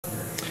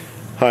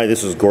Hi,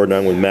 this is Gordon.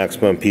 I'm with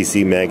Maximum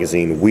PC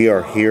Magazine. We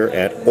are here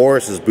at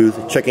Aorus's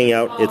booth checking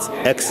out its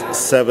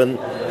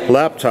X7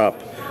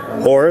 laptop.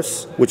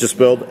 Aorus, which is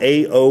spelled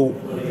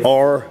A-O-R-U-S,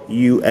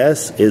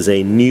 is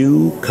a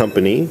new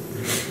company,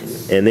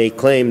 and they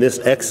claim this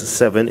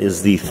X7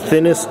 is the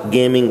thinnest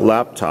gaming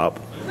laptop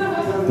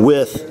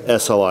with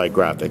SLI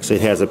graphics.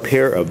 It has a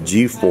pair of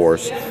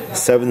GeForce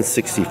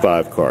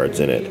 765 cards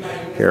in it.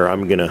 Here,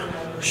 I'm going to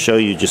show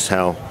you just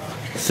how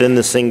thin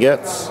this thing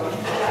gets.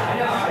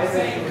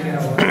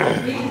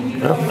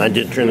 Well, I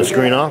did turn the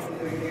screen off.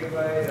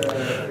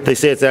 They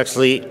say it's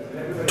actually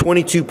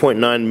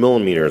 22.9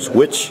 millimeters,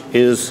 which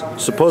is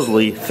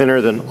supposedly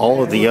thinner than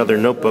all of the other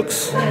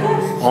notebooks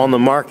on the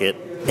market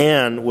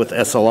and with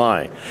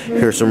SLI.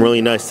 Here's some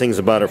really nice things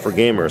about it for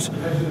gamers.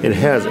 It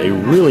has a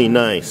really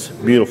nice,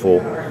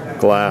 beautiful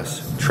glass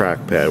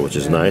trackpad, which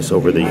is nice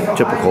over the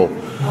typical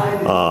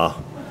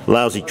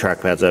lousy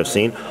trackpads I've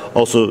seen.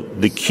 Also,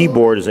 the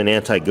keyboard is an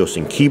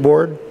anti-ghosting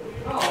keyboard.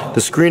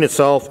 The screen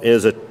itself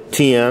is a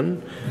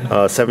TN,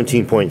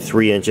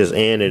 17.3 inches,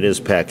 and it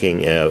is packing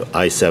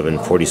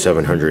i7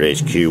 4700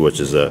 HQ, which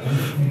is a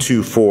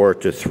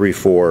 2.4 to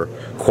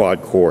 3.4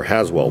 quad-core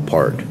Haswell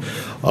part.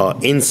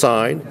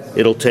 Inside,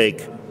 it'll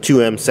take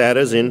 2M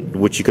SATAs, in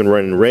which you can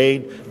run in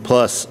RAID,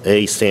 plus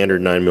a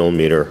standard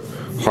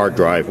 9mm hard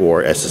drive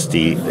or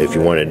SSD if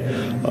you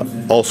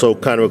wanted. Also,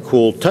 kind of a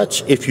cool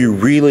touch, if you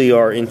really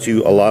are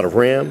into a lot of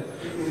RAM,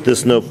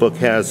 this notebook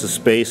has the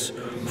space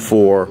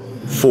for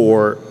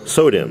 4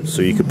 SODIMMs,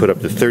 so you could put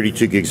up to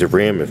 32 gigs of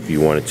RAM if you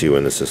wanted to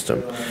in the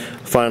system.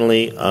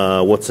 Finally,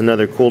 what's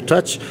another cool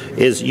touch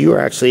is you are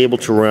actually able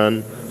to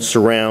run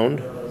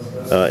surround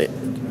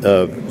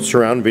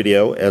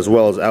video as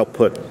well as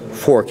output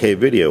 4K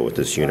video with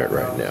this unit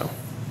right now.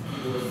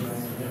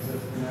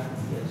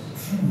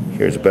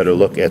 Here's a better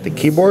look at the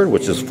keyboard,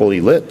 which is fully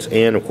lit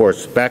and of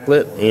course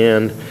backlit,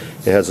 and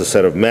it has a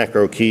set of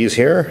macro keys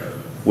here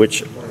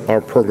which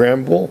are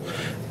programmable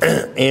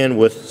and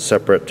with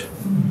separate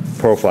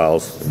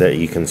profiles that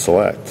you can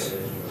select.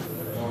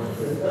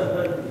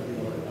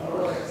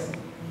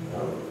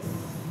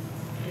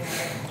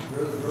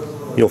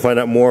 You'll find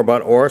out more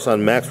about Aorus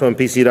on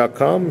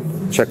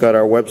MaximumPC.com. Check out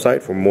our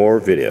website for more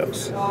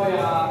videos.